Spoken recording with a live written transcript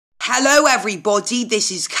Hello everybody,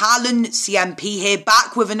 this is Callan CMP here,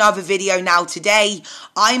 back with another video now. Today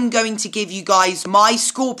I'm going to give you guys my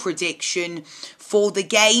score prediction for the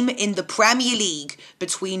game in the Premier League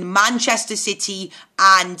between Manchester City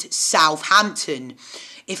and Southampton.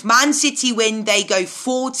 If Man City win, they go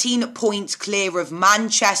 14 points clear of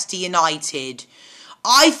Manchester United.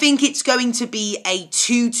 I think it's going to be a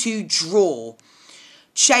 2-2 draw.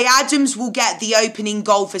 Che Adams will get the opening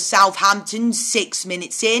goal for Southampton 6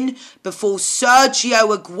 minutes in, before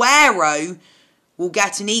Sergio Aguero will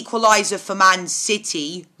get an equaliser for Man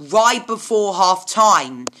City right before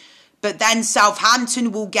half-time. But then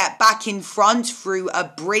Southampton will get back in front through a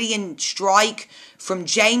brilliant strike from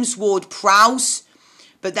James Ward-Prowse.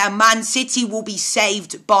 But then Man City will be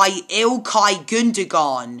saved by Ilkay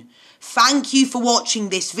Gundogan. Thank you for watching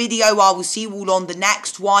this video. I will see you all on the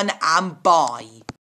next one, and bye.